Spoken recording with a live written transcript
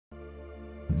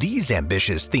These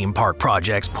ambitious theme park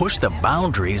projects push the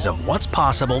boundaries of what's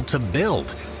possible to build,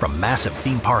 from massive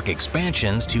theme park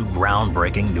expansions to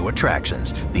groundbreaking new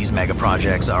attractions. These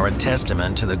megaprojects are a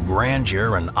testament to the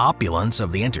grandeur and opulence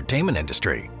of the entertainment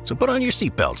industry. So put on your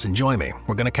seatbelts and join me.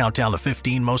 We're going to count down the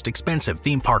 15 most expensive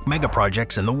theme park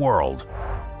megaprojects in the world.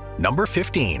 Number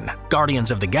 15. Guardians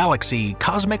of the Galaxy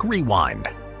Cosmic Rewind.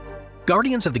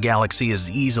 Guardians of the Galaxy is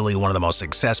easily one of the most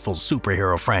successful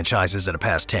superhero franchises of the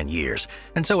past 10 years,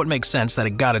 and so it makes sense that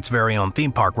it got its very own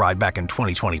theme park ride back in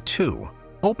 2022.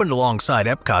 Opened alongside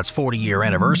Epcot's 40-year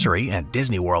anniversary and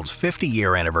Disney World's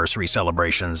 50-year anniversary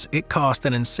celebrations, it cost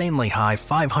an insanely high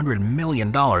 $500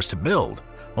 million to build.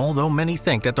 Although many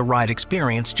think that the ride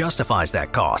experience justifies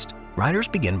that cost, riders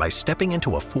begin by stepping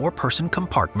into a 4-person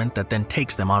compartment that then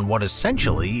takes them on what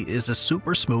essentially is a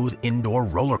super smooth indoor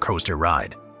roller coaster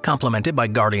ride. Complemented by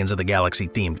Guardians of the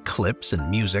Galaxy-themed clips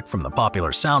and music from the popular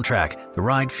soundtrack, the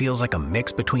ride feels like a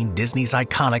mix between Disney's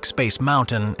iconic Space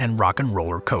Mountain and rock and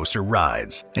roller coaster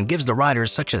rides, and gives the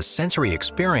riders such a sensory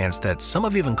experience that some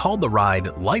have even called the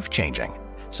ride life-changing.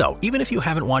 So, even if you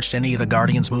haven't watched any of the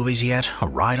Guardians movies yet, a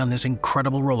ride on this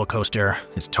incredible roller coaster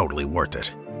is totally worth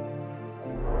it.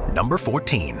 Number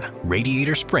 14.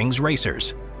 Radiator Springs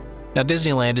Racers. Now,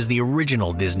 Disneyland is the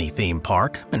original Disney theme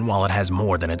park, and while it has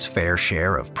more than its fair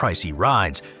share of pricey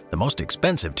rides, the most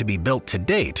expensive to be built to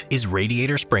date is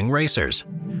Radiator Spring Racers.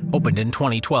 Opened in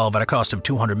 2012 at a cost of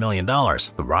 $200 million,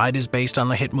 the ride is based on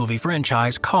the hit movie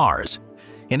franchise Cars.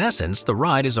 In essence, the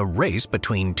ride is a race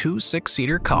between two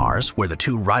 6-seater cars where the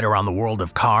two ride around the world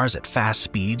of cars at fast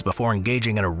speeds before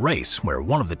engaging in a race where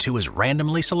one of the two is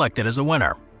randomly selected as a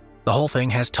winner. The whole thing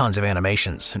has tons of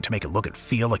animations and to make it look and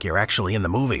feel like you're actually in the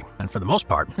movie, and for the most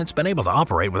part, it's been able to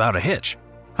operate without a hitch.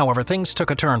 However, things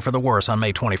took a turn for the worse on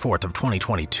May 24th of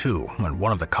 2022 when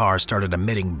one of the cars started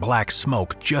emitting black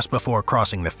smoke just before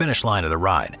crossing the finish line of the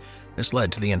ride. This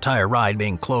led to the entire ride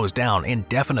being closed down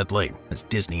indefinitely, as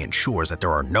Disney ensures that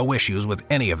there are no issues with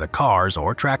any of the cars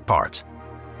or track parts.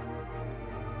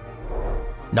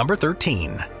 Number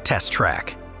 13. Test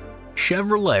Track.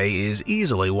 Chevrolet is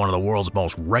easily one of the world's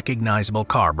most recognizable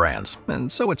car brands,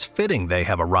 and so it's fitting they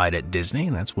have a ride at Disney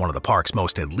that's one of the park's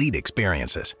most elite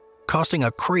experiences. Costing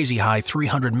a crazy high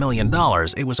 $300 million,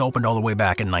 it was opened all the way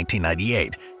back in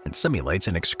 1998 and simulates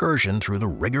an excursion through the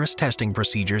rigorous testing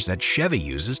procedures that Chevy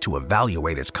uses to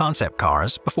evaluate its concept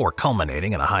cars before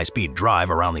culminating in a high-speed drive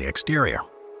around the exterior.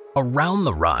 Around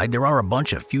the ride, there are a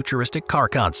bunch of futuristic car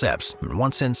concepts, and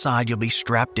once inside you'll be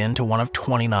strapped into one of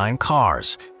 29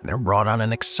 cars. They're brought on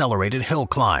an accelerated hill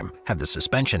climb, have the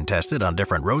suspension tested on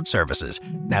different road surfaces,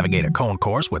 navigate a cone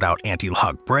course without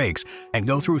anti-lock brakes, and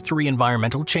go through 3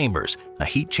 environmental chambers: a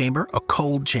heat chamber, a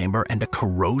cold chamber, and a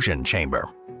corrosion chamber.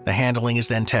 The handling is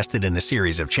then tested in a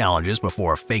series of challenges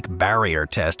before a fake barrier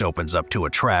test opens up to a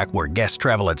track where guests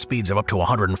travel at speeds of up to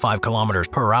 105 kilometers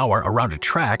per hour around a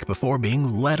track before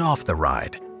being let off the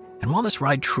ride. And while this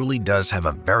ride truly does have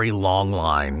a very long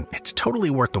line, it's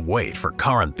totally worth the wait for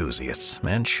car enthusiasts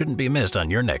and shouldn't be missed on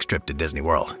your next trip to Disney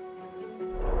World.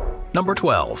 Number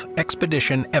 12.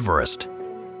 Expedition Everest.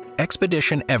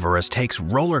 Expedition Everest takes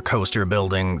roller coaster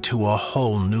building to a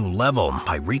whole new level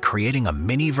by recreating a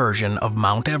mini version of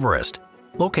Mount Everest.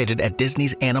 Located at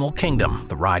Disney's Animal Kingdom,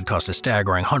 the ride cost a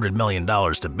staggering $100 million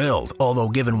to build, although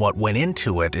given what went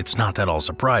into it, it's not that all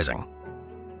surprising.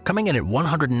 Coming in at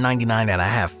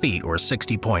 199.5 feet or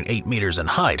 60.8 meters in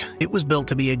height, it was built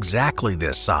to be exactly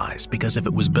this size because if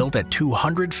it was built at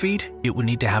 200 feet, it would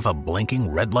need to have a blinking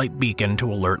red light beacon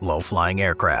to alert low-flying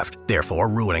aircraft, therefore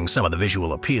ruining some of the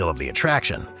visual appeal of the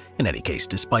attraction. In any case,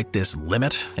 despite this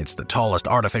limit, it's the tallest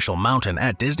artificial mountain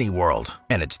at Disney World,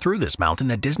 and it's through this mountain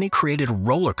that Disney created a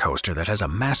roller coaster that has a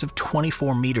massive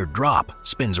 24-meter drop,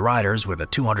 spins riders with a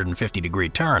 250-degree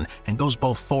turn, and goes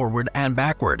both forward and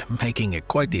backward, making it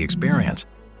quite the experience.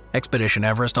 Expedition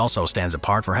Everest also stands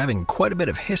apart for having quite a bit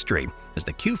of history, as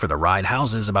the queue for the ride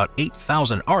houses about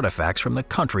 8,000 artifacts from the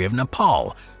country of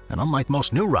Nepal. And unlike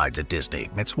most new rides at Disney,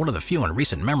 it's one of the few in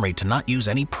recent memory to not use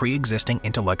any pre-existing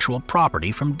intellectual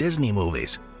property from Disney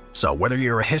movies. So whether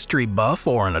you're a history buff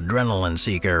or an adrenaline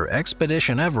seeker,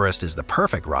 Expedition Everest is the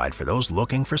perfect ride for those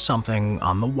looking for something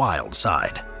on the wild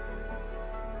side.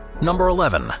 Number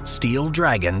 11. Steel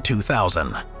Dragon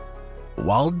 2000.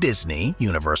 Walt Disney,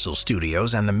 Universal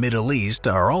Studios, and the Middle East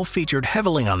are all featured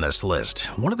heavily on this list.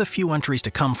 One of the few entries to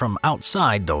come from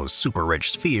outside those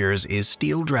super-rich spheres is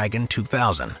Steel Dragon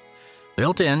 2000.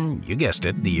 Built in, you guessed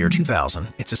it, the year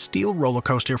 2000, it's a steel roller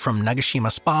coaster from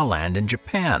Nagashima Spa Land in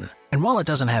Japan. And while it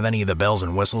doesn't have any of the bells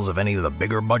and whistles of any of the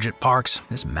bigger budget parks,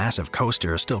 this massive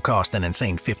coaster still cost an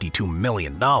insane $52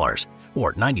 million,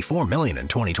 or $94 million in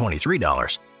 2023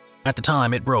 dollars. At the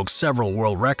time, it broke several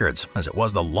world records, as it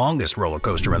was the longest roller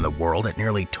coaster in the world at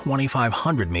nearly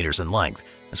 2,500 meters in length,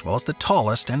 as well as the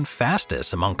tallest and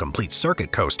fastest among complete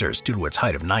circuit coasters due to its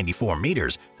height of 94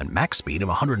 meters and max speed of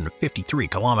 153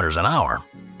 kilometers an hour.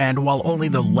 And while only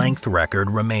the length record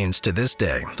remains to this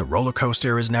day, the roller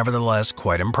coaster is nevertheless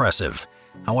quite impressive.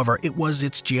 However, it was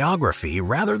its geography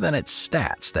rather than its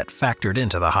stats that factored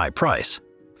into the high price.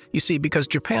 You see, because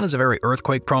Japan is a very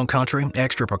earthquake-prone country,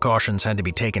 extra precautions had to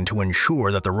be taken to ensure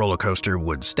that the roller coaster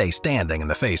would stay standing in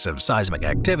the face of seismic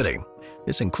activity.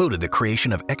 This included the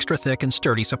creation of extra thick and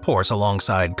sturdy supports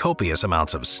alongside copious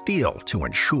amounts of steel to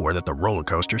ensure that the roller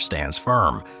coaster stands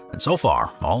firm. And so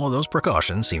far, all of those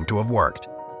precautions seem to have worked.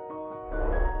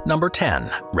 Number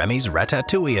 10. Remy's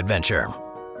Ratatouille Adventure.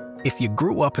 If you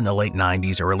grew up in the late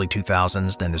 90s or early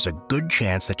 2000s, then there's a good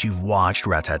chance that you've watched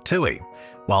Ratatouille.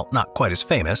 While not quite as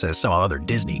famous as some other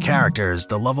Disney characters,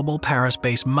 the lovable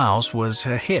Paris-based mouse was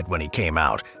a hit when he came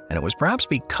out, and it was perhaps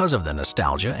because of the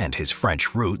nostalgia and his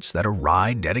French roots that a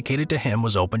ride dedicated to him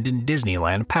was opened in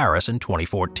Disneyland Paris in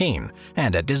 2014,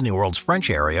 and at Disney World's French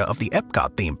area of the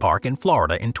Epcot theme park in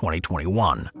Florida in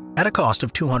 2021. At a cost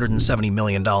of $270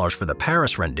 million for the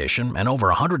Paris rendition and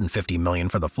over $150 million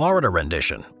for the Florida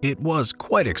rendition, it was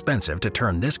quite expensive to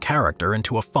turn this character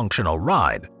into a functional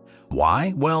ride.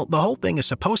 Why? Well, the whole thing is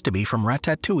supposed to be from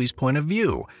Ratatouille's point of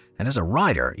view, and as a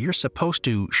rider, you're supposed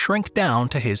to shrink down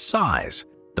to his size.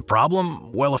 The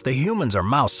problem? Well, if the humans are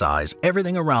mouse size,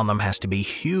 everything around them has to be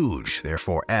huge,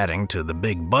 therefore adding to the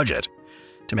big budget.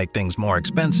 To make things more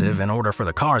expensive, in order for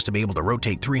the cars to be able to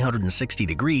rotate 360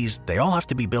 degrees, they all have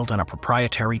to be built on a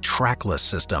proprietary trackless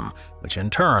system, which in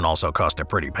turn also cost a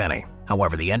pretty penny.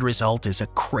 However, the end result is a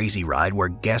crazy ride where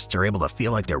guests are able to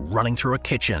feel like they're running through a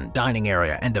kitchen, dining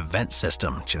area, and event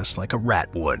system, just like a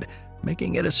rat would,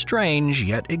 making it a strange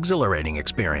yet exhilarating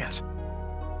experience.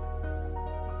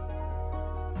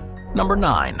 Number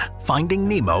 9. Finding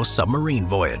Nemo Submarine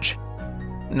Voyage.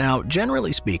 Now,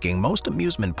 generally speaking, most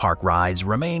amusement park rides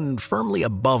remain firmly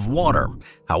above water.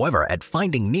 However, at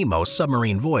Finding Nemo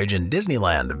Submarine Voyage in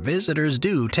Disneyland, visitors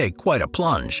do take quite a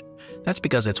plunge. That's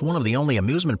because it's one of the only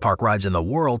amusement park rides in the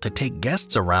world to take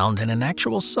guests around in an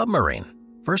actual submarine.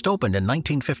 First opened in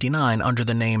 1959 under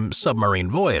the name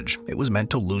Submarine Voyage, it was meant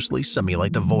to loosely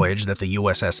simulate the voyage that the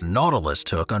USS Nautilus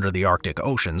took under the Arctic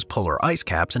Ocean's polar ice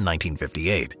caps in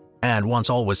 1958. And once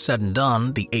all was said and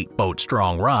done, the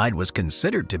 8-boat-strong ride was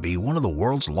considered to be one of the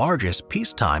world's largest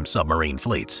peacetime submarine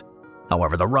fleets.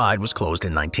 However, the ride was closed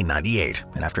in 1998,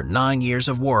 and after 9 years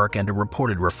of work and a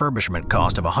reported refurbishment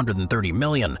cost of $130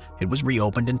 million, it was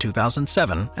reopened in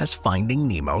 2007 as Finding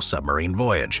Nemo Submarine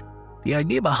Voyage. The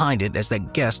idea behind it is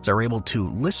that guests are able to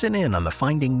listen in on the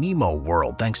Finding Nemo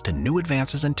world thanks to new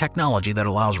advances in technology that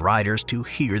allows riders to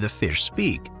hear the fish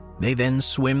speak. They then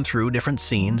swim through different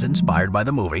scenes inspired by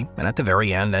the movie, and at the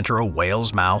very end enter a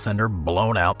whale's mouth and are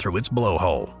blown out through its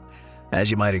blowhole.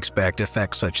 As you might expect,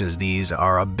 effects such as these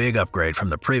are a big upgrade from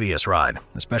the previous ride,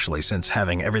 especially since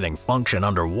having everything function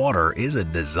underwater is a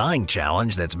design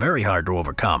challenge that's very hard to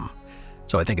overcome.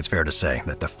 So I think it's fair to say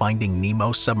that the Finding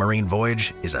Nemo Submarine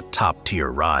Voyage is a top-tier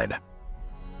ride.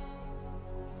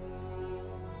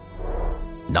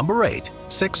 Number 8.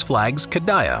 Six Flags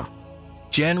Qiddiya.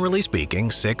 Generally speaking,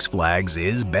 Six Flags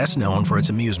is best known for its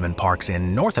amusement parks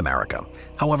in North America.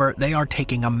 However, they are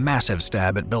taking a massive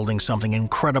stab at building something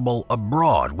incredible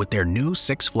abroad with their new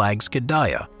Six Flags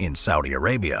Qiddiya in Saudi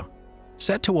Arabia.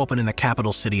 Set to open in the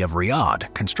capital city of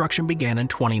Riyadh, construction began in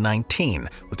 2019,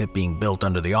 with it being built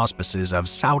under the auspices of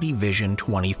Saudi Vision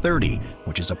 2030,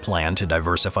 which is a plan to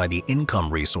diversify the income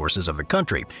resources of the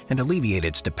country and alleviate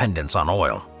its dependence on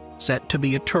oil. Set to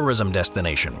be a tourism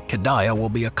destination, Qiddiya will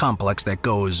be a complex that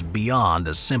goes beyond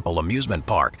a simple amusement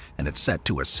park, and it's set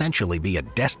to essentially be a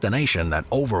destination that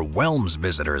overwhelms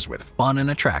visitors with fun and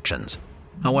attractions.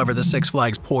 However, the Six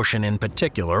Flags portion in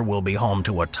particular will be home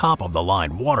to a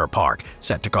top-of-the-line water park,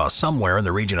 set to cost somewhere in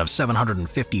the region of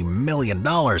 $750 million.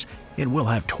 It will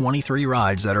have 23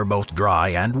 rides that are both dry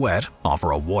and wet,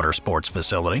 offer a water sports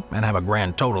facility, and have a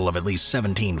grand total of at least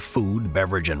 17 food,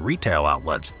 beverage, and retail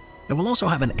outlets. It will also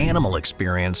have an animal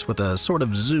experience with a sort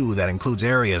of zoo that includes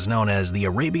areas known as the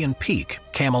Arabian Peak,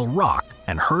 Camel Rock,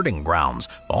 and herding grounds,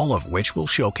 all of which will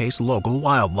showcase local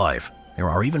wildlife. There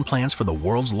are even plans for the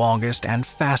world's longest and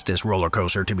fastest roller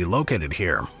coaster to be located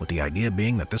here, with the idea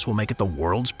being that this will make it the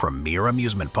world's premier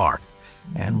amusement park.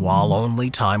 And while only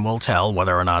time will tell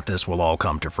whether or not this will all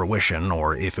come to fruition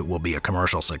or if it will be a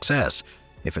commercial success,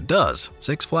 if it does,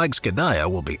 Six Flags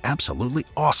Qiddiya will be absolutely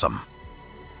awesome.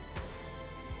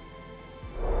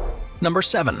 Number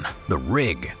 7. The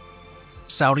Rig.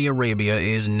 Saudi Arabia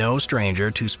is no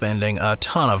stranger to spending a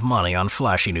ton of money on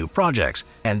flashy new projects,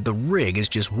 and the rig is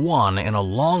just one in a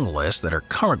long list that are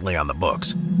currently on the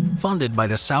books. Funded by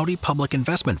the Saudi Public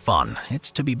Investment Fund,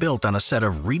 it's to be built on a set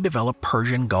of redeveloped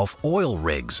Persian Gulf oil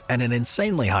rigs at an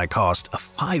insanely high cost of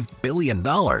 $5 billion.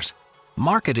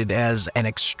 Marketed as an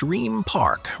extreme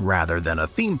park rather than a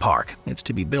theme park, it's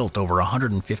to be built over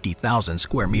 150,000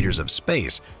 square meters of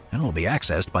space and will be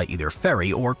accessed by either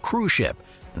ferry or cruise ship.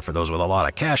 And for those with a lot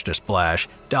of cash to splash,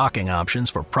 docking options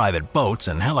for private boats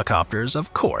and helicopters,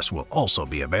 of course, will also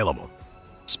be available.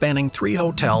 Spanning 3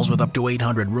 hotels with up to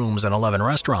 800 rooms and 11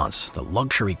 restaurants, the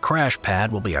luxury crash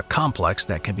pad will be a complex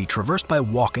that can be traversed by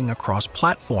walking across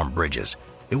platform bridges.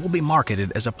 It will be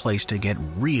marketed as a place to get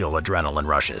real adrenaline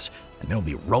rushes, and there'll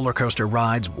be roller coaster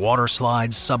rides, water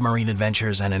slides, submarine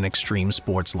adventures, and in extreme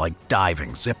sports like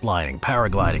diving, ziplining,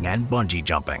 paragliding, and bungee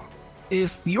jumping.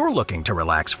 If you're looking to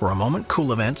relax for a moment,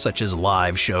 cool events such as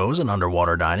live shows and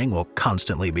underwater dining will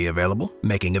constantly be available,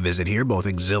 making a visit here both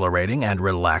exhilarating and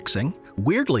relaxing.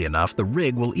 Weirdly enough, the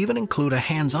rig will even include a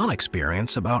hands-on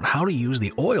experience about how to use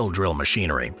the oil drill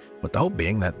machinery, with the hope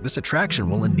being that this attraction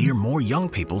will endear more young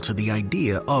people to the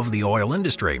idea of the oil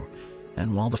industry.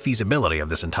 And while the feasibility of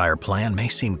this entire plan may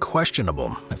seem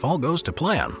questionable, if all goes to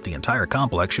plan, the entire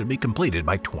complex should be completed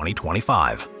by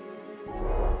 2025.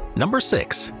 Number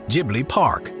 6. Ghibli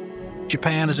Park.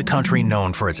 Japan is a country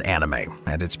known for its anime,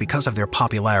 and it's because of their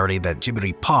popularity that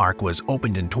Ghibli Park was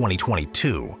opened in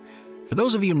 2022. For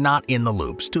those of you not in the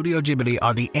loop, Studio Ghibli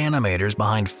are the animators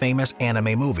behind famous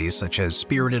anime movies such as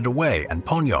Spirited Away and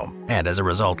Ponyo, and as a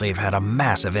result they've had a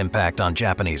massive impact on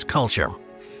Japanese culture.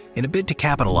 In a bid to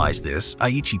capitalize this,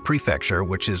 Aichi Prefecture,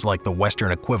 which is like the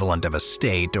Western equivalent of a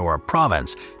state or a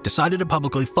province, decided to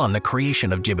publicly fund the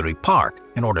creation of Ghibli Park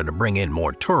in order to bring in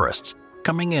more tourists.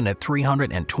 Coming in at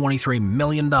 $323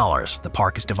 million, the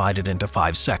park is divided into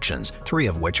 5 sections, 3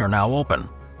 of which are now open.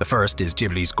 The first is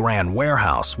Ghibli's Grand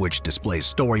Warehouse, which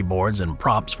displays storyboards and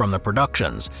props from the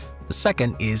productions. The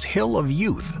second is Hill of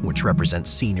Youth, which represents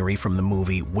scenery from the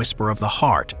movie Whisper of the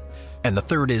Heart. And the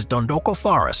third is Dondoko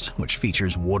Forest, which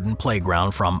features wooden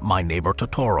playground from My Neighbor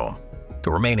Totoro. The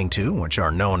remaining 2, which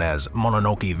are known as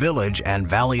Mononoke Village and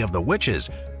Valley of the Witches,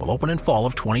 will open in fall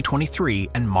of 2023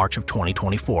 and March of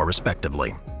 2024 respectively.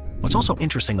 What's also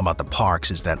interesting about the parks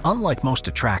is that unlike most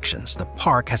attractions, the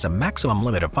park has a maximum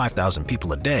limit of 5,000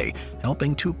 people a day,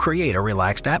 helping to create a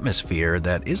relaxed atmosphere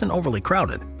that isn't overly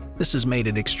crowded. This has made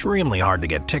it extremely hard to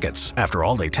get tickets. After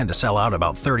all, they tend to sell out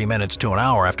about 30 minutes to an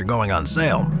hour after going on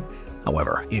sale.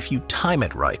 However, if you time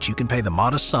it right, you can pay the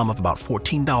modest sum of about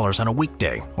 $14 on a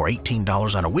weekday or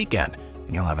 $18 on a weekend,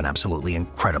 and you'll have an absolutely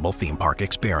incredible theme park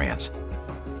experience.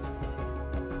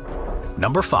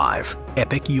 Number 5.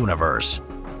 Epic Universe.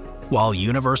 While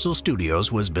Universal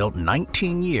Studios was built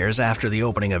 19 years after the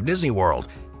opening of Disney World,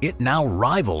 it now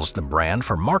rivals the brand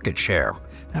for market share.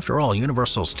 After all,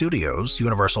 Universal Studios,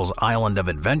 Universal's Island of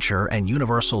Adventure, and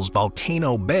Universal's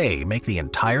Volcano Bay make the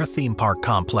entire theme park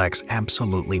complex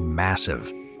absolutely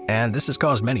massive. And this has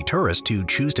caused many tourists to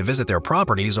choose to visit their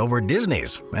properties over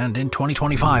Disney's. And in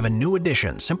 2025, a new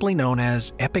addition, simply known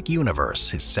as Epic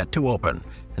Universe, is set to open,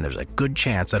 and there's a good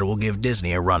chance that it will give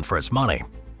Disney a run for its money.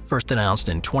 First announced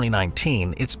in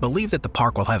 2019, it's believed that the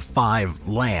park will have 5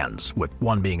 lands, with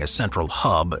one being a central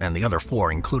hub and the other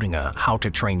 4 including a How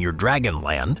to Train Your Dragon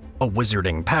land, a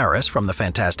Wizarding Paris from the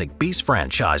Fantastic Beasts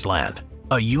franchise land,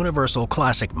 a Universal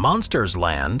Classic Monsters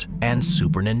land, and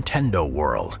Super Nintendo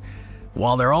World.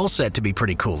 While they're all set to be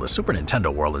pretty cool, the Super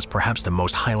Nintendo World is perhaps the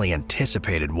most highly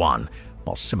anticipated one.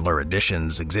 While similar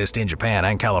additions exist in Japan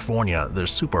and California, the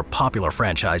super popular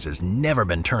franchise has never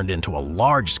been turned into a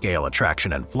large-scale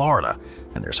attraction in Florida,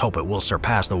 and there's hope it will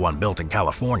surpass the one built in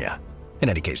California. In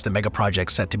any case, the Megaprojects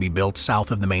set to be built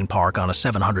south of the main park on a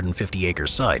 750-acre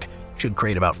site should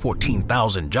create about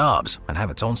 14,000 jobs and have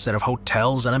its own set of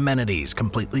hotels and amenities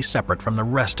completely separate from the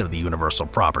rest of the Universal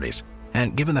properties.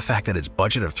 And given the fact that its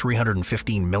budget of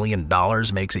 $315 million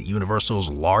makes it Universal's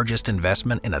largest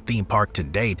investment in a theme park to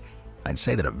date, I'd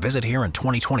say that a visit here in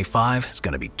 2025 is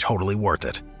going to be totally worth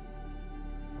it.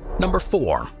 Number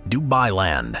 4. Dubai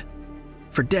Land.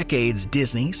 For decades,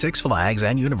 Disney, Six Flags,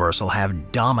 and Universal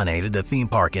have dominated the theme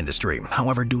park industry.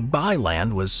 However, Dubai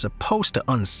Land was supposed to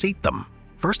unseat them.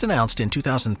 First announced in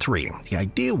 2003, the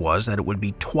idea was that it would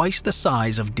be twice the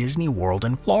size of Disney World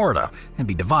in Florida and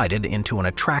be divided into an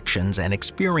attractions and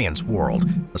experience world,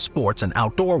 a sports and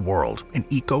outdoor world, an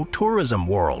eco-tourism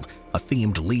world, a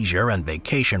themed leisure and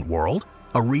vacation world,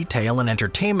 a retail and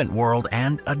entertainment world,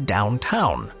 and a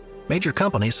downtown. Major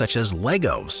companies such as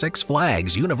Lego, Six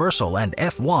Flags, Universal, and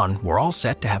F1 were all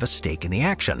set to have a stake in the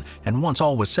action, and once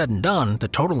all was said and done, the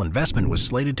total investment was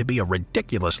slated to be a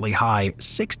ridiculously high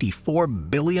 $64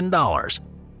 billion.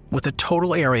 With a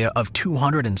total area of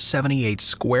 278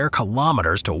 square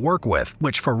kilometers to work with,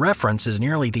 which for reference is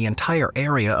nearly the entire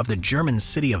area of the German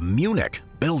city of Munich,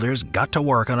 builders got to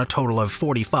work on a total of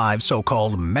 45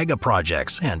 so-called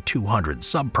megaprojects and 200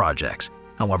 sub-projects.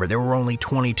 However, there were only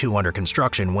 22 under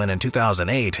construction when in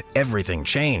 2008, everything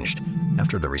changed.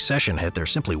 After the recession hit, there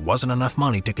simply wasn't enough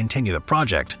money to continue the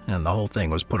project, and the whole thing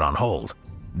was put on hold.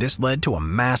 This led to a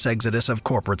mass exodus of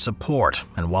corporate support,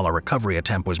 and while a recovery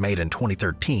attempt was made in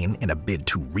 2013 in a bid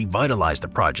to revitalize the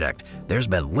project, there's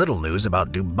been little news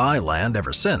about Dubai Land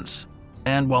ever since.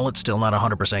 And while it's still not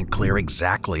 100% clear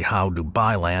exactly how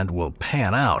Dubai Land will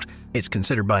pan out, it's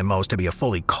considered by most to be a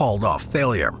fully called-off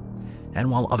failure. And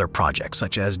while other projects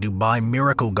such as Dubai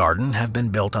Miracle Garden have been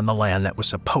built on the land that was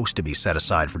supposed to be set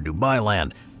aside for Dubai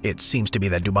Land, it seems to be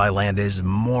that Dubai Land is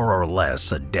more or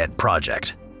less a dead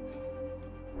project.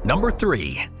 Number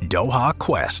 3. Doha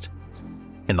Quest.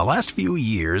 In the last few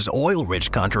years, oil-rich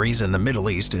countries in the Middle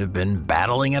East have been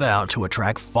battling it out to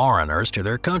attract foreigners to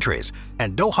their countries,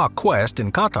 and Doha Quest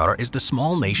in Qatar is the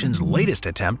small nation's latest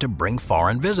attempt to bring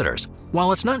foreign visitors.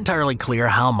 While it's not entirely clear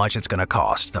how much it's going to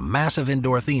cost, the massive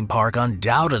indoor theme park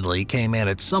undoubtedly came in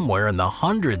at somewhere in the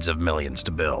hundreds of millions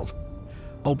to build.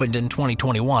 Opened in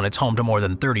 2021, it's home to more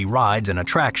than 30 rides and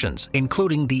attractions,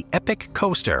 including the Epic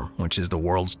Coaster, which is the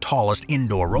world's tallest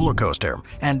indoor roller coaster,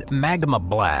 and Magma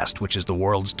Blast, which is the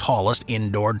world's tallest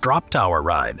indoor drop tower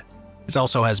ride. It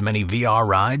also has many VR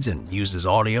rides and uses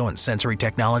audio and sensory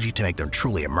technology to make them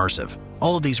truly immersive.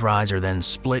 All of these rides are then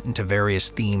split into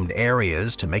various themed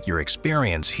areas to make your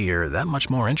experience here that much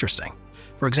more interesting.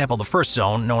 For example, the first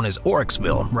zone, known as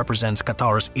Oryxville, represents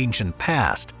Qatar's ancient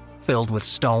past. Filled with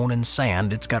stone and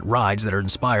sand, it's got rides that are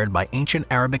inspired by ancient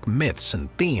Arabic myths and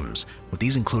themes, with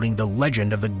these including the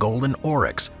legend of the Golden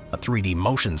Oryx, a 3D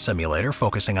motion simulator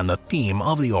focusing on the theme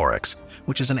of the oryx,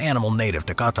 which is an animal native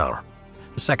to Qatar.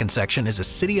 The second section is a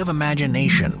City of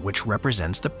Imagination, which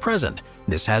represents the present.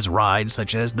 This has rides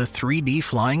such as the 3D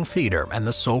Flying Theater and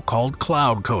the so-called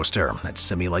Cloud Coaster that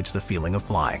simulates the feeling of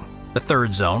flying. The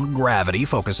third zone, Gravity,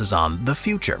 focuses on the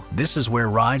future. This is where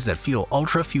rides that feel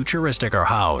ultra-futuristic are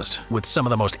housed, with some of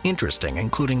the most interesting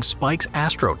including Spike's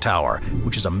Astro Tower,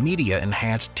 which is a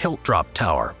media-enhanced tilt-drop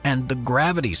tower, and the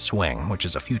Gravity Swing, which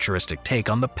is a futuristic take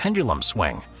on the pendulum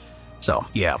swing. So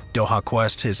yeah, Doha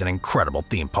Quest is an incredible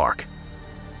theme park.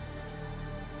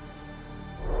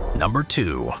 Number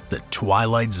 2. The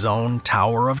Twilight Zone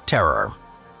Tower of Terror.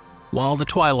 While The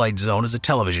Twilight Zone is a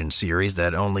television series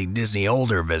that only Disney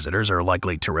older visitors are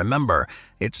likely to remember,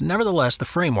 it's nevertheless the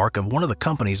framework of one of the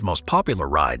company's most popular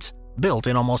rides. Built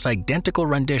in almost identical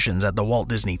renditions at the Walt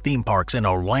Disney theme parks in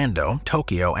Orlando,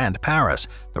 Tokyo, and Paris,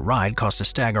 the ride cost a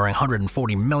staggering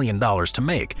 $140 million to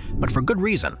make, but for good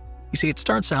reason. You see, it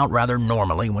starts out rather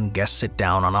normally when guests sit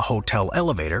down on a hotel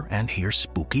elevator and hear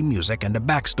spooky music and a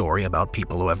backstory about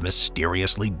people who have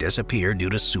mysteriously disappeared due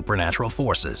to supernatural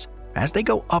forces. As they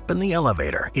go up in the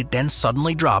elevator, it then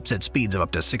suddenly drops at speeds of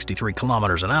up to 63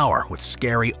 kilometers an hour, with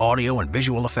scary audio and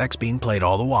visual effects being played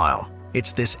all the while.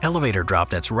 It's this elevator drop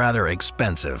that's rather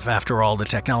expensive. After all, the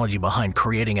technology behind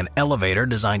creating an elevator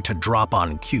designed to drop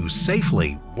on cue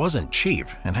safely wasn't cheap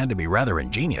and had to be rather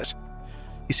ingenious.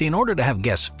 You see, in order to have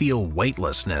guests feel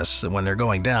weightlessness when they're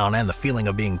going down and the feeling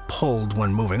of being pulled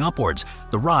when moving upwards,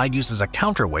 the ride uses a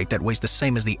counterweight that weighs the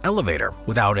same as the elevator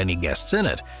without any guests in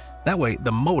it. That way,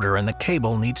 the motor and the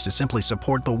cable needs to simply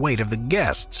support the weight of the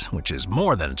guests, which is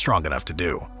more than strong enough to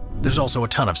do. There's also a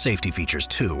ton of safety features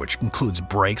too, which includes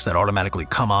brakes that automatically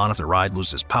come on if the ride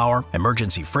loses power,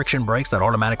 emergency friction brakes that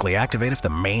automatically activate if the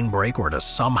main brake were to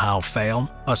somehow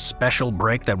fail, a special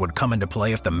brake that would come into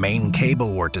play if the main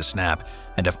cable were to snap,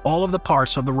 and if all of the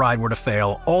parts of the ride were to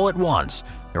fail all at once,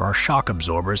 there are shock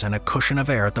absorbers and a cushion of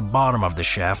air at the bottom of the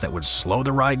shaft that would slow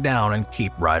the ride down and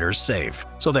keep riders safe.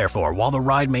 So therefore, while the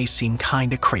ride may seem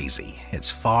kinda crazy, it's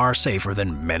far safer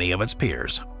than many of its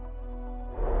peers.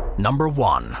 Number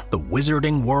 1. The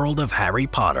Wizarding World of Harry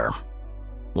Potter.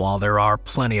 While there are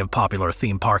plenty of popular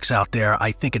theme parks out there,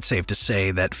 I think it's safe to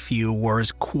say that few were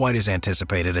as quite as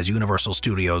anticipated as Universal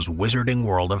Studios' Wizarding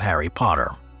World of Harry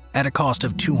Potter. At a cost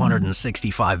of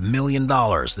 $265 million,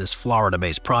 this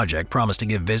Florida-based project promised to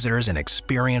give visitors an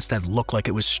experience that looked like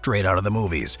it was straight out of the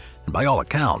movies, and by all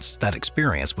accounts, that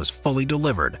experience was fully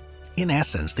delivered. In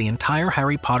essence, the entire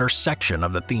Harry Potter section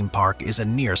of the theme park is a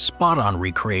near spot-on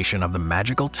recreation of the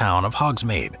magical town of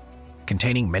Hogsmeade.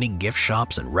 containing many gift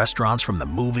shops and restaurants from the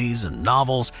movies and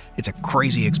novels. It's a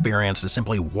crazy experience to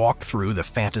simply walk through the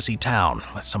fantasy town,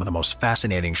 with some of the most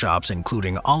fascinating shops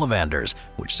including Ollivander's,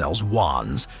 which sells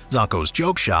wands, Zonko's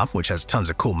Joke Shop, which has tons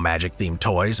of cool magic-themed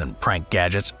toys and prank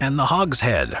gadgets, and the Hog's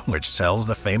Head, which sells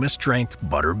the famous drink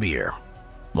Butterbeer.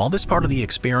 While this part of the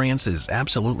experience is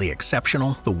absolutely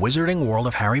exceptional, the Wizarding World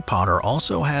of Harry Potter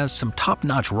also has some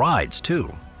top-notch rides too.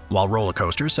 While roller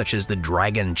coasters such as the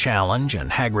Dragon Challenge and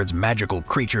Hagrid's Magical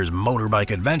Creatures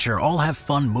Motorbike Adventure all have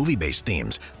fun movie-based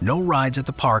themes, no rides at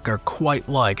the park are quite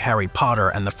like Harry Potter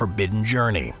and the Forbidden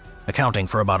Journey. Accounting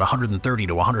for about $130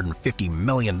 to $150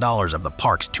 million of the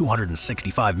park's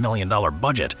 $265 million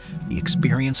budget, the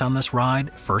experience on this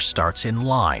ride first starts in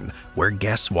line, where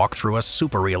guests walk through a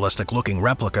super realistic-looking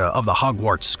replica of the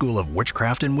Hogwarts School of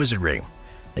Witchcraft and Wizardry.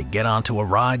 They get onto a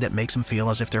ride that makes them feel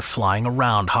as if they're flying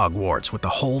around Hogwarts, with the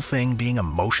whole thing being a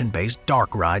motion-based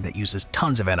dark ride that uses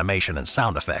tons of animation and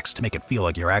sound effects to make it feel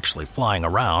like you're actually flying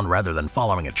around rather than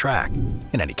following a track.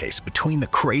 In any case, between the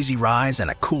crazy rides and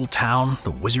a cool town,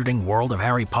 the Wizarding World of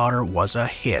Harry Potter was a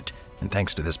hit, and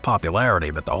thanks to this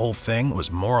popularity, the whole thing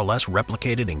was more or less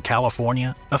replicated in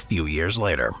California a few years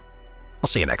later. I'll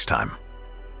see you next time.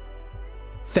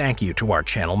 Thank you to our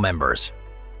channel members.